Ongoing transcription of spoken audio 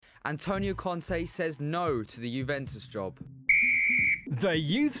Antonio Conte says no to the Juventus job. The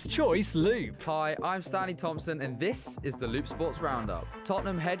Youth's Choice Loop. Hi, I'm Stanley Thompson and this is the Loop Sports Roundup.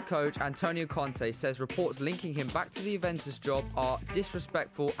 Tottenham head coach Antonio Conte says reports linking him back to the Juventus job are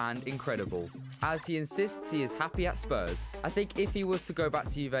disrespectful and incredible, as he insists he is happy at Spurs. I think if he was to go back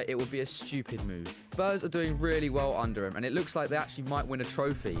to Juve, it would be a stupid move. Spurs are doing really well under him and it looks like they actually might win a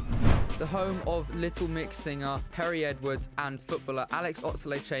trophy. The home of Little Mix singer Perry Edwards and footballer Alex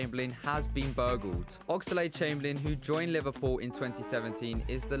Oxlade-Chamberlain has been burgled. Oxlade-Chamberlain, who joined Liverpool in 2017,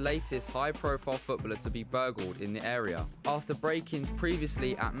 is the latest high-profile footballer to be burgled in the area, after break-ins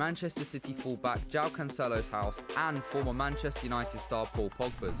previously at Manchester City fullback João Cancelo's house and former Manchester United star Paul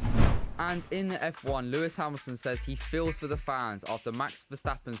Pogba's. And in the F1, Lewis Hamilton says he feels for the fans after Max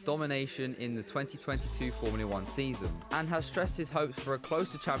Verstappen's domination in the 2022 Formula 1 season, and has stressed his hopes for a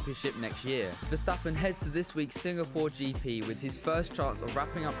closer championship next year. Verstappen heads to this week's Singapore GP with his first chance of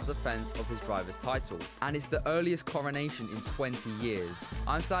wrapping up the defence of his driver's title, and it's the earliest coronation in 20 years.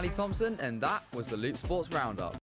 I'm Stanley Thompson, and that was the Loop Sports Roundup.